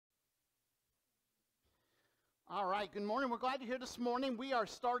All right, good morning. We're glad you're here this morning. We are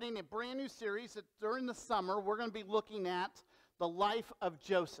starting a brand new series that during the summer we're going to be looking at the life of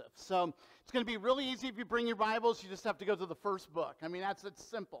Joseph. So it's going to be really easy if you bring your Bibles. You just have to go to the first book. I mean, it's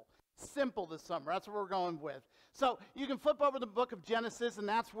simple. Simple this summer. That's what we're going with. So you can flip over the book of Genesis, and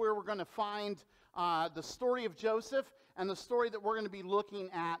that's where we're going to find the story of Joseph and the story that we're going to be looking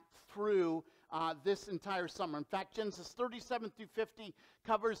at through this entire summer. In fact, Genesis 37 through 50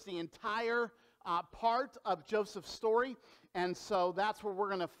 covers the entire part of Joseph's story, and so that's where we're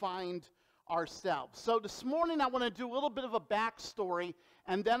going to find ourselves. So this morning I want to do a little bit of a backstory,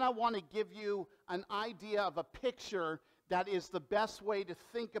 and then I want to give you an idea of a picture that is the best way to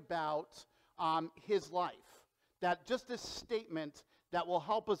think about his life. That just this statement that will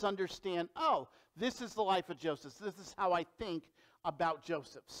help us understand, oh, this is the life of Joseph. This is how I think about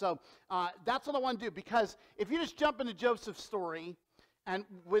Joseph. So that's what I want to do, because if you just jump into Joseph's story and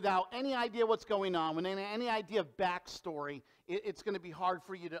without any idea what's going on, with any idea of backstory, it's going to be hard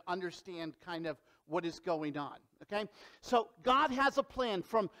for you to understand kind of what is going on, okay? So God has a plan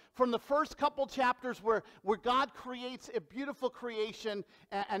from the first couple chapters where God creates a beautiful creation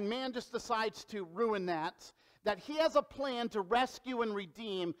and man just decides to ruin that he has a plan to rescue and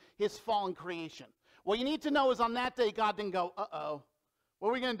redeem his fallen creation. What you need to know is on that day, God didn't go, uh-oh, what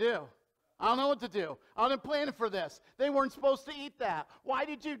are we going to do? I don't know what to do. I wasn't planning for this. They weren't supposed to eat that. Why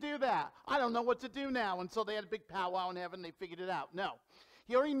did you do that? I don't know what to do now. And so they had a big powwow in heaven. They figured it out. No.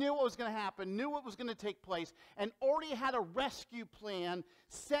 He already knew what was going to happen, knew what was going to take place, and already had a rescue plan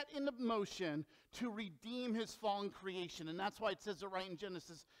set into motion to redeem his fallen creation. And that's why it says it right in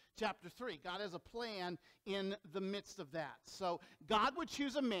Genesis chapter 3. God has a plan in the midst of that. So God would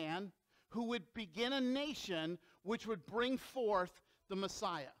choose a man who would begin a nation which would bring forth the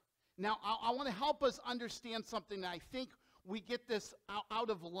Messiah. Now, I want to help us understand something that I think we get this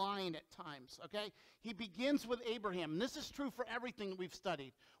out of line at times, okay? He begins with Abraham, and this is true for everything that we've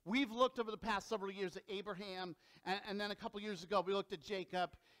studied. We've looked over the past several years at Abraham, and then a couple years ago we looked at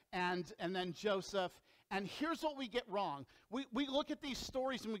Jacob and then Joseph, and here's what we get wrong. We look at these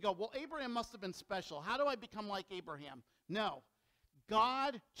stories and we go, well, Abraham must have been special. How do I become like Abraham? No.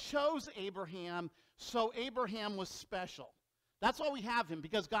 God chose Abraham, so Abraham was special. That's why we have him,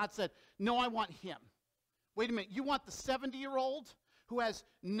 because God said, no, I want him. Wait a minute, you want the 70-year-old who has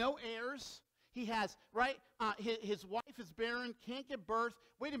no heirs? He has, right, his wife is barren, can't give birth.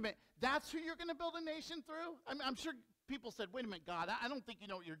 Wait a minute, that's who you're going to build a nation through? I'm sure people said, wait a minute, God, I don't think you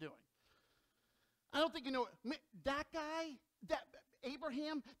know what you're doing. I don't think you know. That guy, that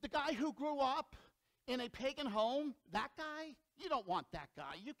Abraham, the guy who grew up in a pagan home, that guy, you don't want that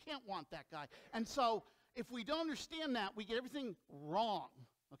guy. You can't want that guy. And so if we don't understand that, we get everything wrong,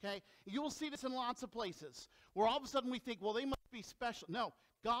 okay? You will see this in lots of places where all of a sudden we think, well, they must be special. No,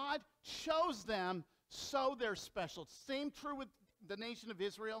 God chose them so they're special. Same true with the nation of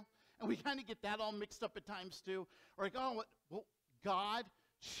Israel, and we kind of get that all mixed up at times too. Or like, oh, well, God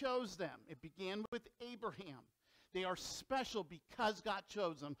chose them. It began with Abraham. They are special because God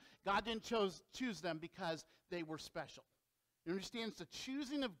chose them. God didn't choose them because they were special. You understand? It's the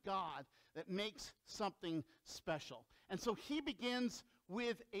choosing of God that makes something special. And so he begins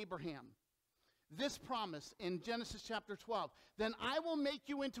with Abraham. This promise in Genesis chapter 12, then I will make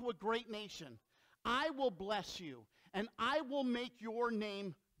you into a great nation. I will bless you, and I will make your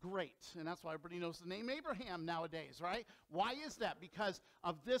name great. And that's why everybody knows the name Abraham nowadays, right? Why is that? Because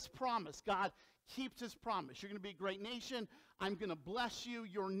of this promise. God keeps his promise. You're going to be a great nation. I'm going to bless you.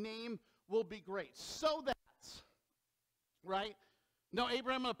 Your name will be great. So that, right? No,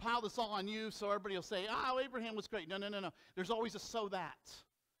 Abraham, I'm going to pile this all on you so everybody will say, oh, Abraham was great. No. There's always a so that.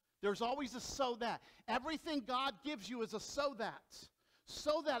 There's always a so that. Everything God gives you is a so that.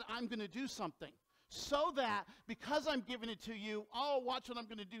 So that I'm going to do something. So that because I'm giving it to you, oh, watch what I'm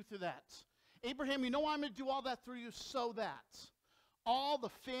going to do through that. Abraham, you know why I'm going to do all that through you? So that all the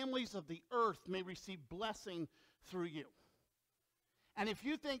families of the earth may receive blessing through you. And if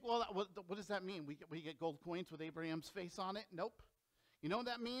you think, well, what does that mean? We get gold coins with Abraham's face on it? Nope. You know what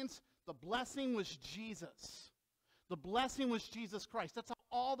that means? The blessing was Jesus. The blessing was Jesus Christ. That's how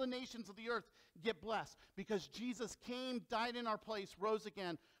all the nations of the earth get blessed, because Jesus came, died in our place, rose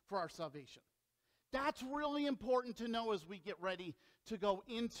again for our salvation. That's really important to know as we get ready to go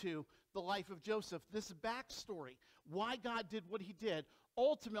into the life of Joseph. This backstory, why God did what he did,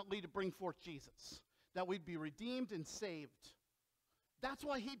 ultimately to bring forth Jesus, that we'd be redeemed and saved. That's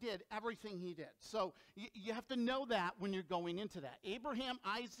why he did everything he did. So you have to know that when you're going into that. Abraham,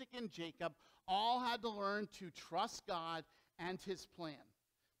 Isaac, and Jacob all had to learn to trust God and his plan.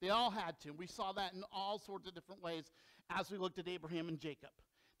 They all had to. We saw that in all sorts of different ways as we looked at Abraham and Jacob.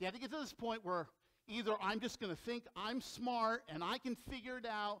 They had to get to this point where either I'm just going to think I'm smart and I can figure it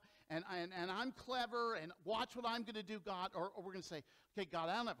out and I'm clever and watch what I'm going to do, God, or we're going to say, okay, God,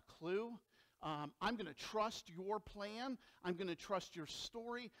 I don't have a clue. I'm going to trust your plan. I'm going to trust your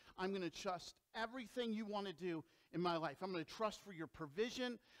story. I'm going to trust everything you want to do in my life. I'm going to trust for your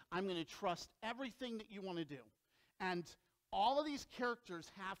provision. I'm going to trust everything that you want to do. And all of these characters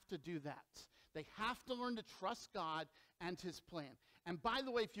have to do that. They have to learn to trust God and his plan. And by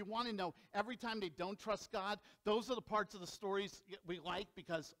the way, if you want to know, every time they don't trust God, those are the parts of the stories we like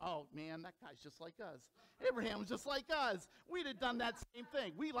because, oh man, that guy's just like us. Abraham was just like us. We'd have done that same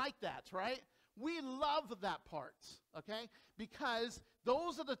thing. We like that, right? We love that part, okay? Because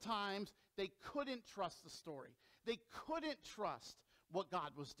those are the times they couldn't trust the story. They couldn't trust what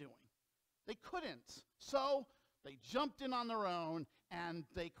God was doing. They couldn't. So they jumped in on their own and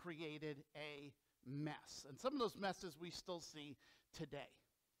they created a mess. And some of those messes we still see today.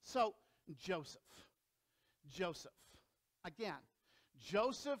 So Joseph. Again,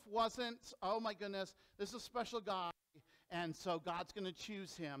 Joseph wasn't, oh my goodness, this is a special guy, and so God's going to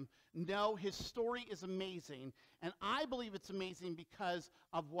choose him. No, his story is amazing, and I believe it's amazing because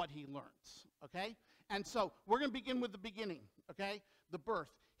of what he learns, okay? And so we're going to begin with the beginning, okay? The birth.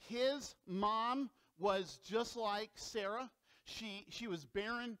 His mom was just like Sarah. She was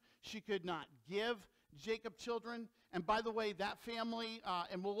barren. She could not give Jacob children. And by the way, that family,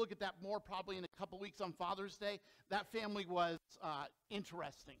 and we'll look at that more probably in a couple weeks on Father's Day, that family was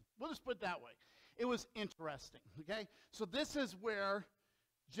interesting. We'll just put it that way. It was interesting, okay? So this is where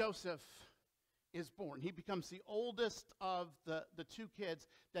Joseph is born. He becomes the oldest of the two kids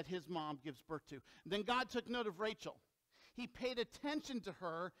that his mom gives birth to. Then God took note of Rachel. He paid attention to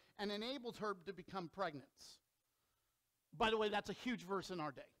her and enabled her to become pregnant. By the way, that's a huge verse in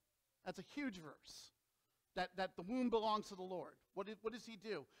our day. That's a huge verse. That the womb belongs to the Lord. What does he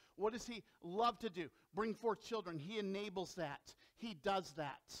do? What does he love to do? Bring forth children. He enables that. He does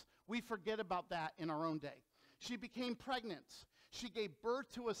that. We forget about that in our own day. She became pregnant. She gave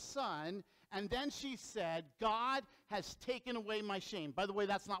birth to a son, and then she said, God has taken away my shame. By the way,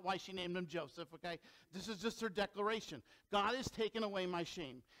 that's not why she named him Joseph, okay? This is just her declaration. God has taken away my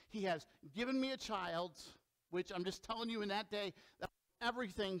shame. He has given me a child, which I'm just telling you in that day, that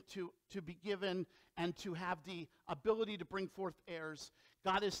everything to be given and to have the ability to bring forth heirs.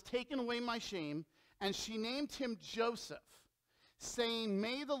 God has taken away my shame, and she named him Joseph, saying,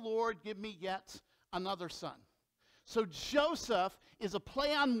 may the Lord give me yet another son. So Joseph is a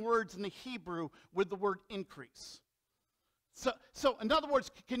play on words in the Hebrew with the word increase. So in other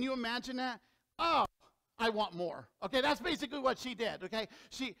words, can you imagine that? Oh, I want more. Okay, that's basically what she did, okay?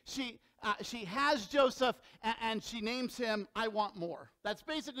 She has Joseph, and she names him, I want more. That's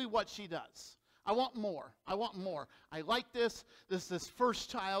basically what she does. I want more. I want more. I like this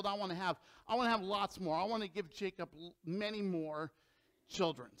first child. I want to have lots more. I want to give Jacob many more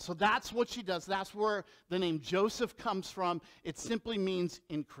children. So that's what she does. That's where the name Joseph comes from. It simply means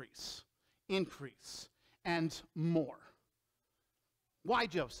increase. Increase and more. Why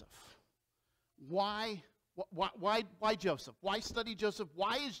Joseph? Why Joseph? Why study Joseph?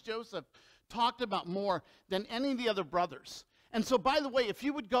 Why is Joseph talked about more than any of the other brothers? And so, by the way, if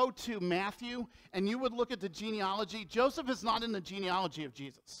you would go to Matthew and you would look at the genealogy, Joseph is not in the genealogy of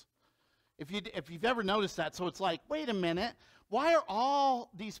Jesus. If you've ever noticed that, so it's like, wait a minute, why are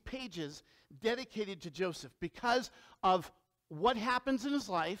all these pages dedicated to Joseph? Because of what happens in his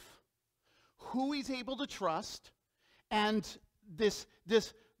life, who he's able to trust, and this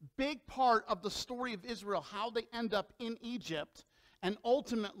big part of the story of Israel, how they end up in Egypt, and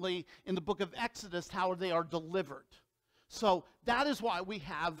ultimately in the book of Exodus, how they are delivered. So that is why we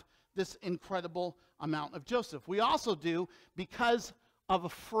have this incredible amount of Joseph. We also do because of a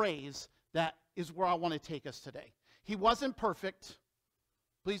phrase that is where I want to take us today. He wasn't perfect.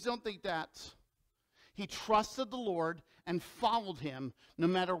 Please don't think that. He trusted the Lord and followed him no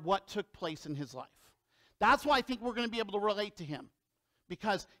matter what took place in his life. That's why I think we're going to be able to relate to him.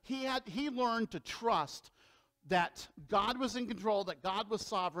 Because he learned to trust that God was in control, that God was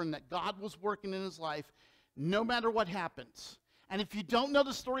sovereign, that God was working in his life, no matter what happens. And if you don't know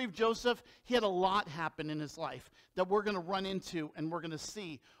the story of Joseph, he had a lot happen in his life that we're going to run into and we're going to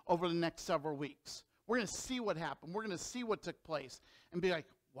see over the next several weeks. We're going to see what happened. We're going to see what took place and be like,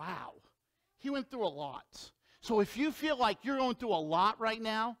 wow, he went through a lot. So if you feel like you're going through a lot right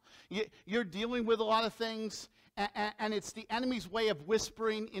now, you're dealing with a lot of things, and it's the enemy's way of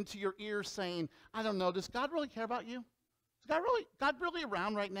whispering into your ear saying, I don't know, does God really care about you? Is God really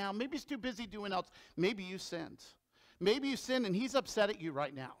around right now? Maybe he's too busy doing else. Maybe you sinned. Maybe you sinned and he's upset at you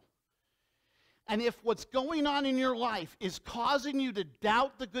right now. And if what's going on in your life is causing you to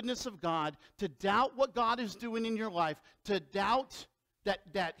doubt the goodness of God, to doubt what God is doing in your life, to doubt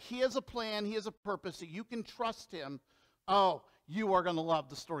that he has a plan, he has a purpose, that you can trust him, oh, you are going to love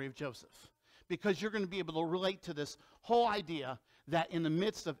the story of Joseph. Because you're going to be able to relate to this whole idea that in the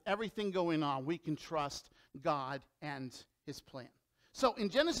midst of everything going on, we can trust God and his plan. So in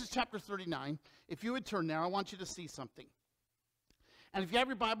Genesis chapter 39, if you would turn there, I want you to see something. And if you have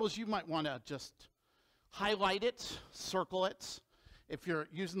your Bibles, you might want to just highlight it, circle it. If you're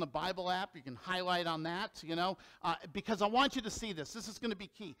using the Bible app, you can highlight on that, because I want you to see this. This is going to be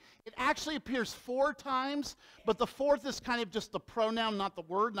key. It actually appears 4 times, but the 4th is kind of just the pronoun, not the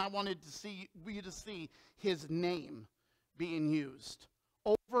word, and I wanted you to see his name being used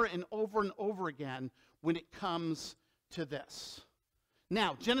over and over and over again when it comes to this.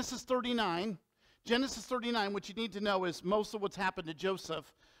 Now, Genesis 39, what you need to know is most of what's happened to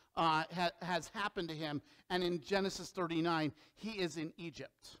Joseph has happened to him. And in Genesis 39, he is in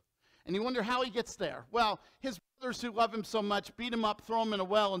Egypt. And you wonder how he gets there. Well, his brothers who love him so much beat him up, throw him in a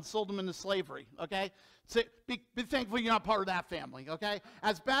well, and sold him into slavery, okay? So be thankful you're not part of that family, okay?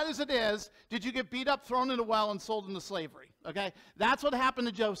 As bad as it is, did you get beat up, thrown in a well, and sold into slavery, okay? That's what happened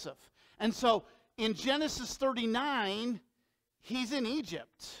to Joseph. And so in Genesis 39, he's in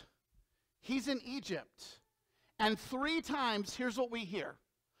Egypt. He's in Egypt. And 3 times, here's what we hear.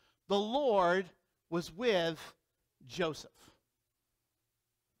 The Lord was with Joseph.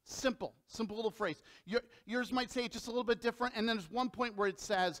 Simple little phrase. Yours might say it just a little bit different, and then there's one point where it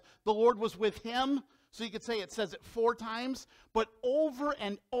says the Lord was with him, so you could say it says it 4 times, but over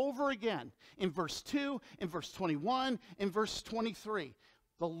and over again, in verse 2, in verse 21, in verse 23,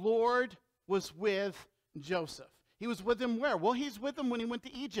 the Lord was with Joseph. He was with him where? Well, he's with him when he went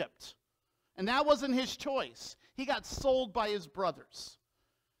to Egypt, and that wasn't his choice. He got sold by his brothers.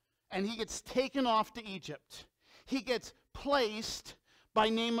 And he gets taken off to Egypt. He gets placed by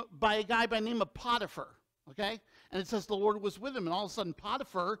a guy by the name of Potiphar, okay? And it says the Lord was with him, and all of a sudden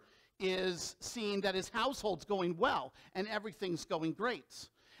Potiphar is seeing that his household's going well, and everything's going great.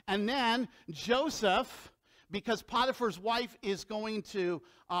 And then Joseph, because Potiphar's wife is going to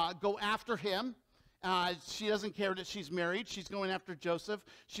go after him, she doesn't care that she's married. She's going after Joseph.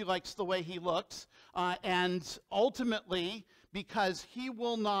 She likes the way he looks. And ultimately, because he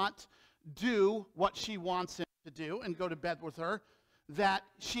will not do what she wants him to do and go to bed with her, that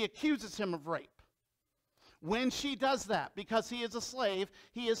she accuses him of rape. When she does that, because he is a slave,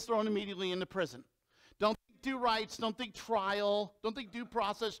 he is thrown immediately into prison. Don't think due rights, don't think trial, don't think due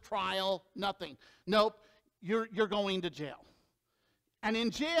process, trial, nothing. Nope, you're going to jail. And in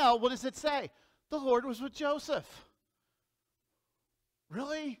jail, what does it say? The Lord was with Joseph.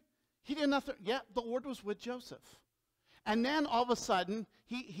 Really? He did nothing. Yeah, the Lord was with Joseph. And then all of a sudden,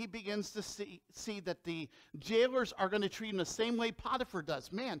 he begins to see that the jailers are going to treat him the same way Potiphar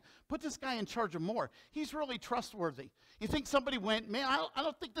does. Man, put this guy in charge of more. He's really trustworthy. You think somebody went, man, I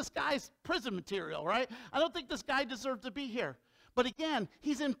don't think this guy's prison material, right? I don't think this guy deserved to be here. But again,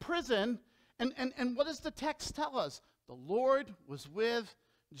 he's in prison, and what does the text tell us? The Lord was with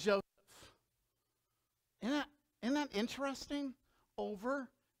Joseph. Isn't that interesting? Over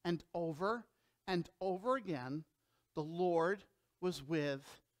and over and over again, the Lord was with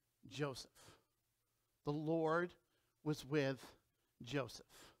Joseph. The Lord was with Joseph.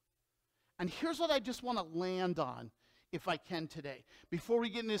 And here's what I just want to land on, if I can today, before we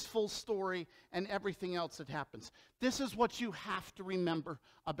get in this full story and everything else that happens. This is what you have to remember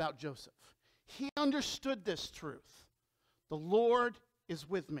about Joseph. He understood this truth. The Lord is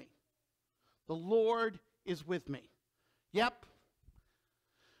with me. The Lord is with me. Yep.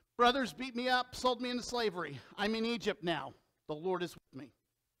 Brothers beat me up, sold me into slavery. I'm in Egypt now. The Lord is with me.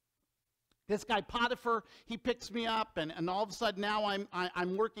 This guy Potiphar, he picks me up, and all of a sudden now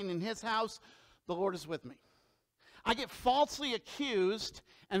I'm working in his house. The Lord is with me. I get falsely accused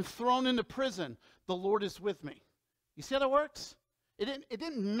and thrown into prison. The Lord is with me. You see how that works? It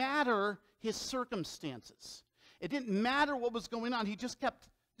didn't matter his circumstances. It didn't matter what was going on. He just kept,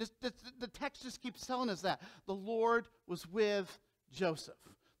 the text just keeps telling us that. The Lord was with Joseph.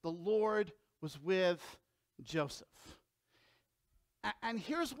 The Lord was with Joseph. And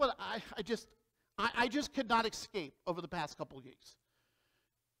here's what I just could not escape over the past couple of weeks.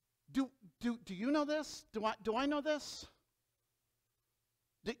 Do you know this? Do I know this?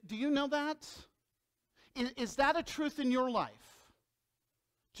 Do you know that? Is that a truth in your life?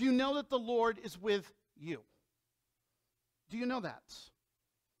 Do you know that the Lord is with you? Do you know that?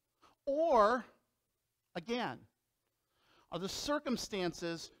 Or, again, are the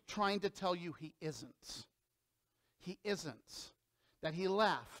circumstances trying to tell you he isn't? He isn't. That he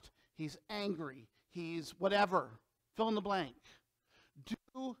left, he's angry, he's whatever, fill in the blank.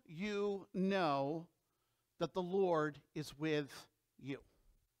 Do you know that the Lord is with you?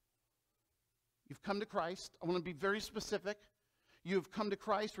 You've come to Christ. I want to be very specific. You've come to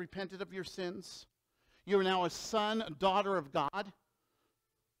Christ, repented of your sins. You're now a son, a daughter of God.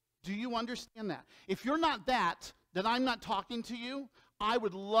 Do you understand that? If you're not that I'm not talking to you, I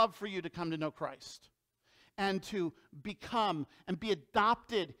would love for you to come to know Christ and to become and be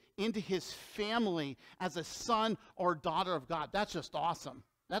adopted into his family as a son or daughter of God. That's just awesome.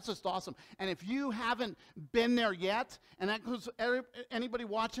 That's just awesome. And if you haven't been there yet, and that includes anybody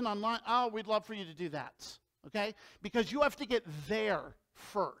watching online, oh, we'd love for you to do that, okay? Because you have to get there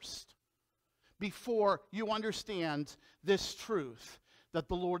first before you understand this truth that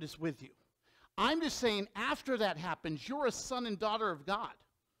the Lord is with you. I'm just saying, after that happens, you're a son and daughter of God.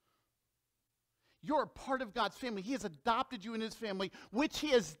 You're a part of God's family. He has adopted you in his family, which he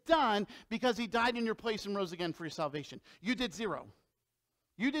has done because he died in your place and rose again for your salvation. You did zero.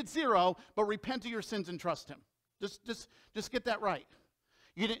 You did zero, but repent of your sins and trust him. Just get that right.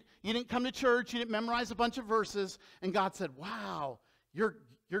 You didn't come to church, you didn't memorize a bunch of verses, and God said, wow, you're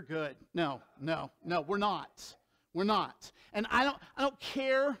good. No, we're not. We're not. And I don't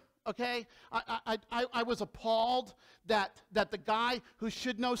care, okay? I was appalled that the guy who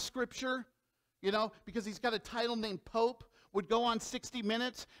should know Scripture, you know, because he's got a title named Pope, would go on 60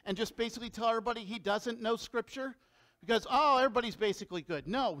 Minutes and just basically tell everybody he doesn't know Scripture. Because, oh, everybody's basically good.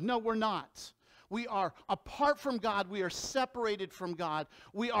 No, we're not. We are apart from God. We are separated from God.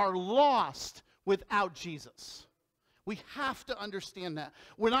 We are lost without Jesus. We have to understand that.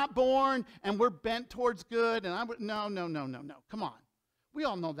 We're not born and we're bent towards good. And no. Come on. We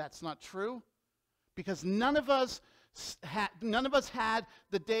all know that's not true. Because none of us had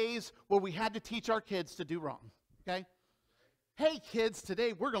the days where we had to teach our kids to do wrong. Okay? Hey, kids,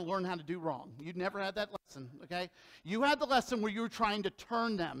 today we're going to learn how to do wrong. You never had that lesson, okay? You had the lesson where you were trying to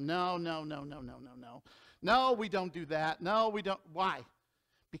turn them. No. No, we don't do that. No, we don't. Why?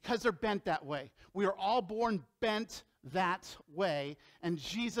 Because they're bent that way. We are all born bent that way, and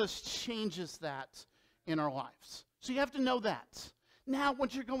Jesus changes that in our lives. So you have to know that. Now,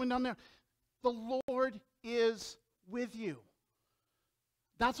 once you're going down there, the Lord is with you.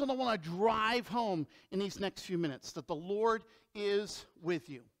 That's what I want to drive home in these next few minutes, that the Lord is with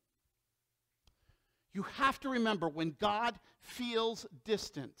you. You have to remember, when God feels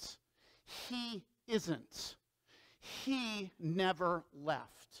distance, he isn't. He never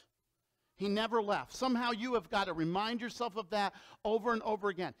left. He never left. Somehow you have got to remind yourself of that over and over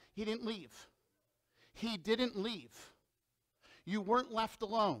again. He didn't leave. He didn't leave. You weren't left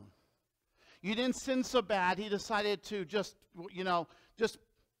alone. You didn't sin so bad, he decided to just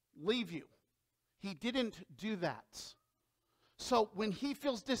leave you. He didn't do that. So when he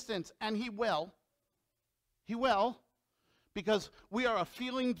feels distance, and he will, because we are a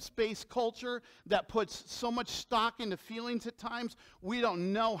feelings-based culture that puts so much stock into feelings at times, we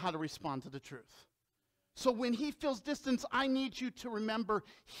don't know how to respond to the truth. So when he feels distance, I need you to remember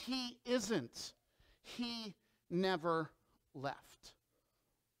he isn't. He never left.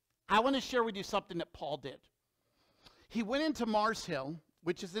 I want to share with you something that Paul did. He went into Mars Hill,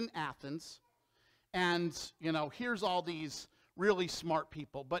 which is in Athens, and, here's all these really smart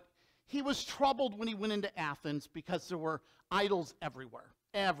people. But he was troubled when he went into Athens because there were idols everywhere.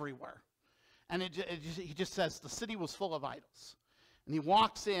 And he just says the city was full of idols. And he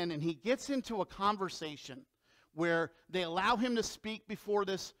walks in and he gets into a conversation where they allow him to speak before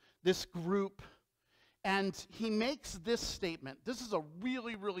this group. And he makes this statement. This is a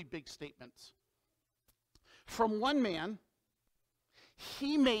really, really big statement. From one man,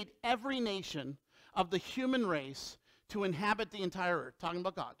 he made every nation of the human race to inhabit the entire earth. Talking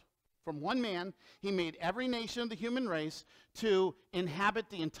about God. From one man, he made every nation of the human race to inhabit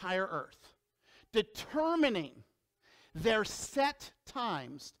the entire earth, determining their set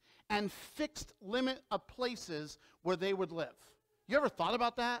times and fixed limit of places where they would live. You ever thought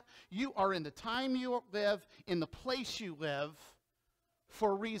about that? You are in the time you live, in the place you live,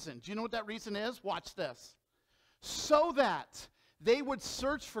 for a reason. Do you know what that reason is? Watch this. So that they would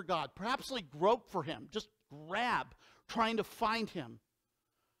search for God, perhaps like grope for him, just grab, trying to find him,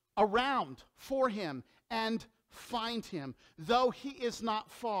 around for him, and find him, though he is not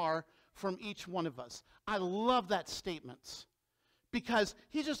far from each one of us. I love that statement. Because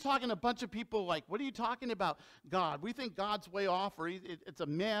he's just talking to a bunch of people like, what are you talking about, God? We think God's way off, or it's a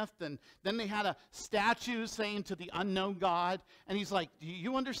myth. And then they had a statue saying to the unknown God. And he's like, do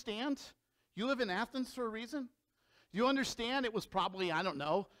you understand? You live in Athens for a reason? Do you understand it was probably,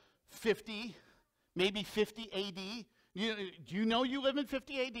 50, maybe 50 AD, Do you know you live in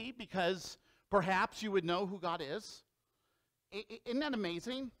 50 AD because perhaps you would know who God is? Isn't that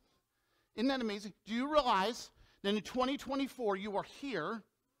amazing? Isn't that amazing? Do you realize that in 2024 you are here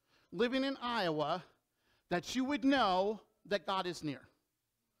living in Iowa, that you would know that God is near,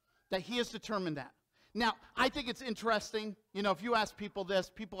 that he has determined that? Now, I think it's interesting, if you ask people this,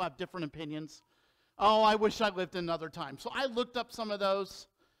 people have different opinions. Oh, I wish I lived another time. So I looked up some of those.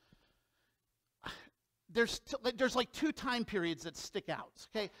 There's like two time periods that stick out,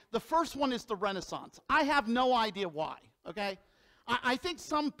 okay? The first one is the Renaissance. I have no idea why, okay? I think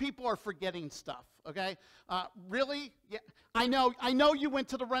some people are forgetting stuff, okay? Really? Yeah. I know you went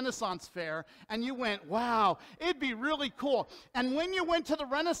to the Renaissance Fair and you went, wow, it'd be really cool. And when you went to the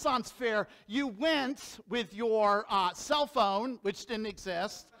Renaissance Fair, you went with your cell phone, which didn't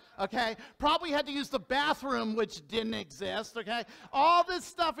exist, okay? Probably had to use the bathroom, which didn't exist, okay? All this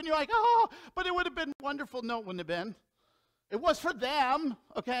stuff, and you're like, oh, but it would have been wonderful. No, it wouldn't have been. It was for them,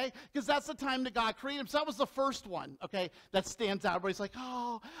 okay? Because that's the time that God created them. So that was the first one, okay, that stands out. Everybody's like,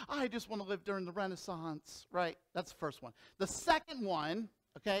 oh, I just want to live during the Renaissance, right? That's the first one. The second one,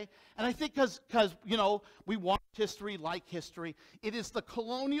 okay, and I think because we watch history, like history, it is the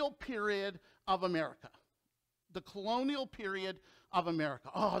colonial period of America. The colonial period of America.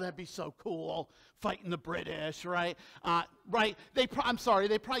 Oh, that'd be so cool, fighting the British, right? Right? They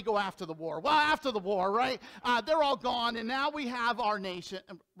probably go after the war. Well, after the war, right? They're all gone, and now we have our nation,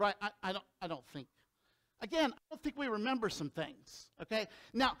 right? I don't think. Again, I don't think we remember some things. Okay.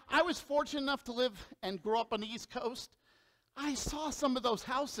 Now, I was fortunate enough to live and grow up on the East Coast. I saw some of those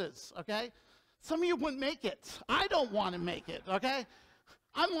houses. Okay. Some of you wouldn't make it. I don't want to make it. Okay.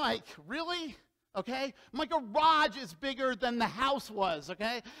 I'm like, really? Okay? My garage is bigger than the house was,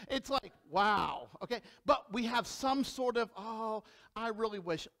 okay? It's like, wow, okay? But we have some sort of, oh, I really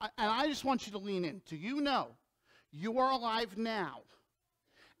wish. And I just want you to lean in. Do you know you are alive now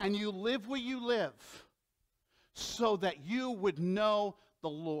and you live where you live so that you would know the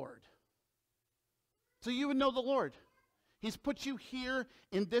Lord? So you would know the Lord. He's put you here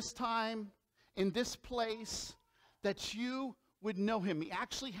in this time, in this place, that you would know him. He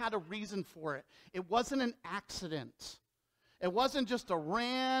actually had a reason for it. It wasn't an accident. It wasn't just a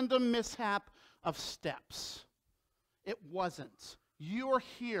random mishap of steps. It wasn't. You are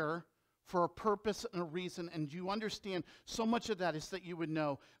here for a purpose and a reason, and you understand so much of that is that you would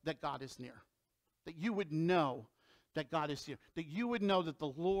know that God is near. That you would know that God is near. That you would know that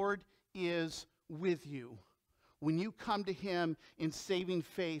the Lord is with you when you come to him in saving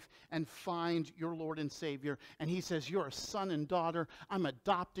faith and find your Lord and Savior, and he says, you're a son and daughter, I'm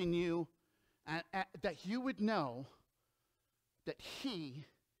adopting you, and that you would know that he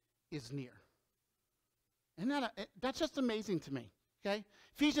is near. And that's just amazing to me, okay?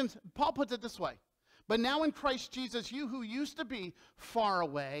 Paul puts it this way, but now in Christ Jesus, you who used to be far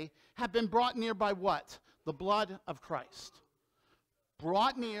away have been brought near by what? The blood of Christ.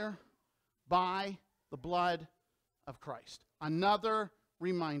 Brought near by the blood of Christ. Another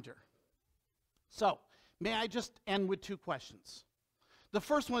reminder. So, may I just end with two questions? The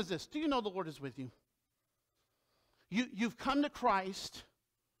first one is this. Do you know the Lord is with you? You've come to Christ,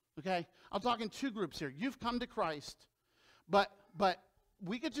 okay? I'm talking two groups here. You've come to Christ, but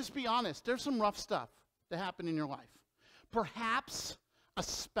we could just be honest. There's some rough stuff that happened in your life. Perhaps a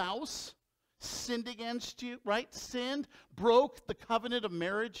spouse sinned against you, right? Sinned, broke the covenant of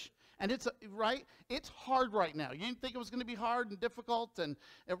marriage. And it's hard right now. You didn't think it was going to be hard and difficult, and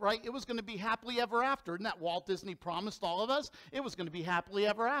it was going to be happily ever after. Isn't that Walt Disney promised all of us? It was going to be happily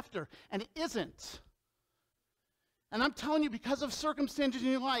ever after, and it isn't. And I'm telling you, because of circumstances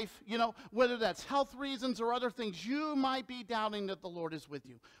in your life, whether that's health reasons or other things, you might be doubting that the Lord is with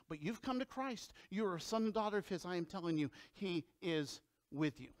you. But you've come to Christ. You're a son and daughter of his. I am telling you, he is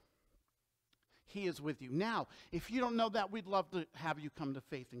with you. He is with you. Now, if you don't know that, we'd love to have you come to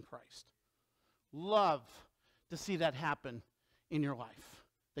faith in Christ. Love to see that happen in your life.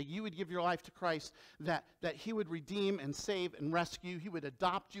 That you would give your life to Christ, that he would redeem and save and rescue. He would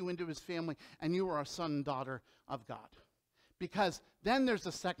adopt you into his family, and you are a son and daughter of God. Because then there's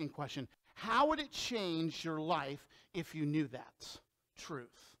the second question. How would it change your life if you knew that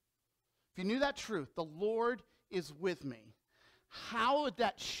truth? If you knew that truth, the Lord is with me. How would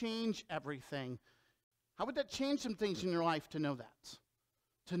that change everything? How would that change some things in your life to know that?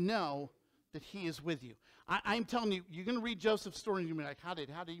 To know that he is with you. I'm telling you, you're going to read Joseph's story and you're going to be like,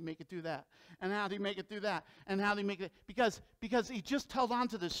 how did he make it through that? And how did he make it through that? And how did he make it? Because he just held on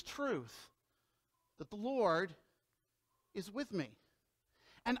to this truth that the Lord is with me.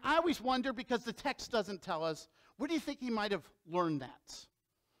 And I always wonder, because the text doesn't tell us, where do you think he might have learned that?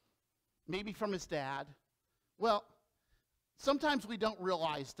 Maybe from his dad. Well, Sometimes we don't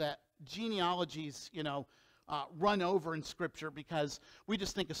realize that genealogies, run over in Scripture because we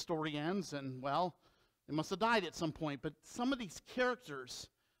just think a story ends and, well, they must have died at some point. But some of these characters,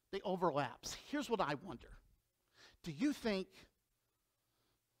 they overlap. Here's what I wonder. Do you think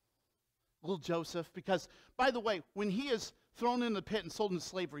little Joseph, because, by the way, when he is thrown in the pit and sold into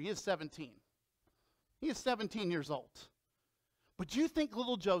slavery, he is 17. He is 17 years old. But do you think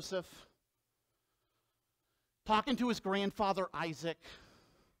little Joseph, talking to his grandfather Isaac,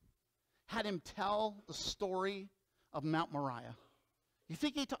 had him tell the story of Mount Moriah? You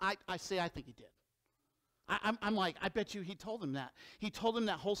think he I think he did. I'm like, I bet you he told him that. He told him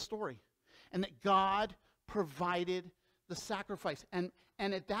that whole story. And that God provided the sacrifice. And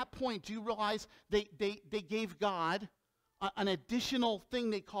at that point, do you realize they gave God an additional thing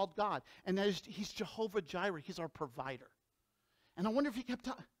they called God? And that is, he's Jehovah Jireh. He's our provider. And I wonder if he kept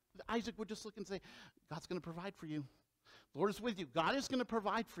Isaac would just look and say, God's going to provide for you. The Lord is with you. God is going to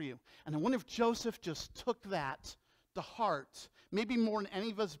provide for you. And I wonder if Joseph just took that to heart, maybe more than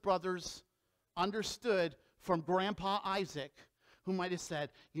any of his brothers understood from Grandpa Isaac, who might have said,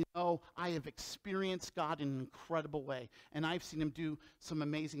 I have experienced God in an incredible way, and I've seen him do some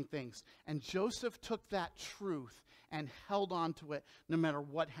amazing things. And Joseph took that truth and held on to it no matter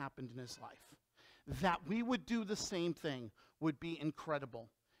what happened in his life. That we would do the same thing would be incredible.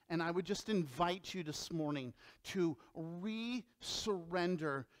 And I would just invite you this morning to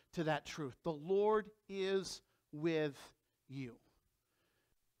re-surrender to that truth. The Lord is with you.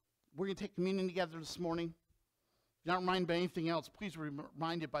 We're going to take communion together this morning. If you're not reminded by anything else, please be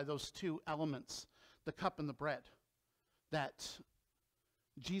reminded by those two elements, the cup and the bread, that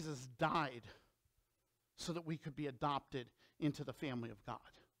Jesus died so that we could be adopted into the family of God.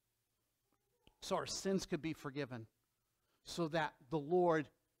 So our sins could be forgiven, so that the Lord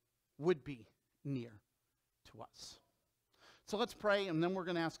would be near to us. So let's pray, and then we're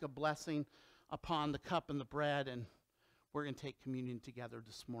going to ask a blessing upon the cup and the bread, and we're going to take communion together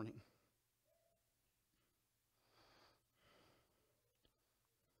this morning.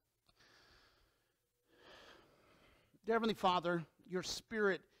 Dear Heavenly Father, your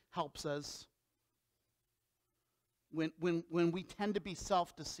Spirit helps us when we tend to be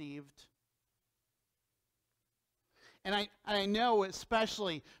self-deceived. And I know,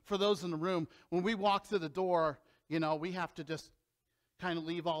 especially for those in the room, when we walk through the door, we have to just kind of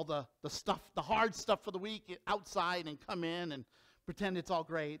leave all the stuff, the hard stuff for the week outside and come in and pretend it's all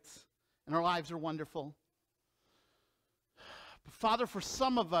great and our lives are wonderful. But Father, for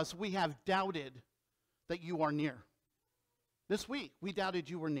some of us, we have doubted that you are near. This week, we doubted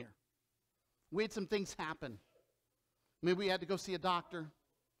you were near. We had some things happen. Maybe we had to go see a doctor.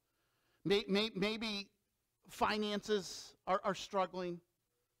 Maybe finances are struggling.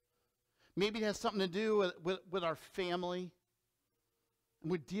 Maybe it has something to do with our family.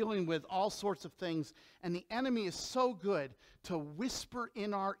 And we're dealing with all sorts of things. And the enemy is so good to whisper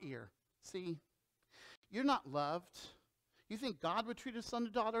in our ear. See, you're not loved. You think God would treat his son or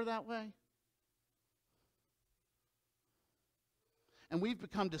daughter that way? And we've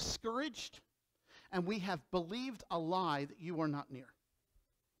become discouraged, and we have believed a lie that you are not near.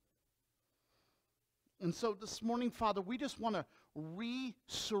 And so this morning, Father, we just want to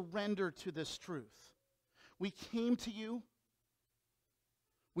re-surrender to this truth. We came to you.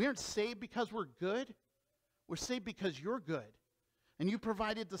 We aren't saved because we're good. We're saved because you're good. And you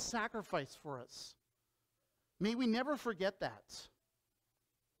provided the sacrifice for us. May we never forget that.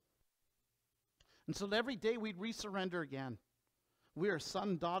 And so every day we'd re-surrender again. We are son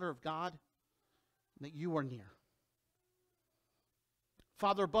and daughter of God, and that you are near.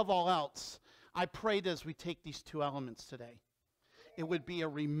 Father, above all else, I pray that as we take these two elements today, it would be a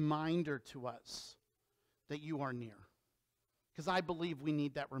reminder to us that you are near. Because I believe we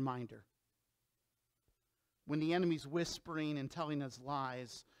need that reminder. When the enemy's whispering and telling us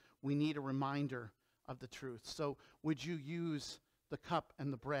lies, we need a reminder of the truth. So would you use the cup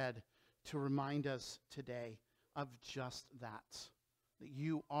and the bread to remind us today of just that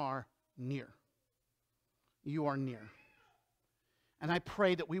you are near. You are near. And I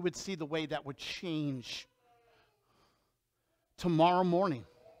pray that we would see the way that would change tomorrow morning.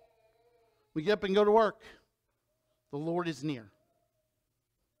 We get up and go to work. The Lord is near.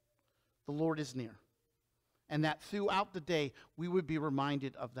 The Lord is near. And that throughout the day, we would be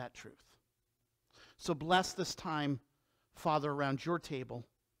reminded of that truth. So bless this time, Father, around your table,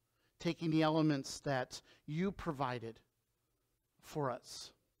 taking the elements that you provided for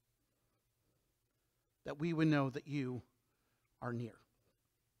us, that we would know that you are near.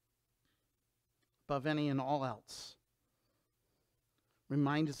 Above any and all else,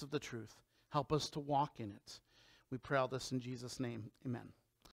 remind us of the truth. Help us to walk in it. We pray all this in Jesus' name. Amen.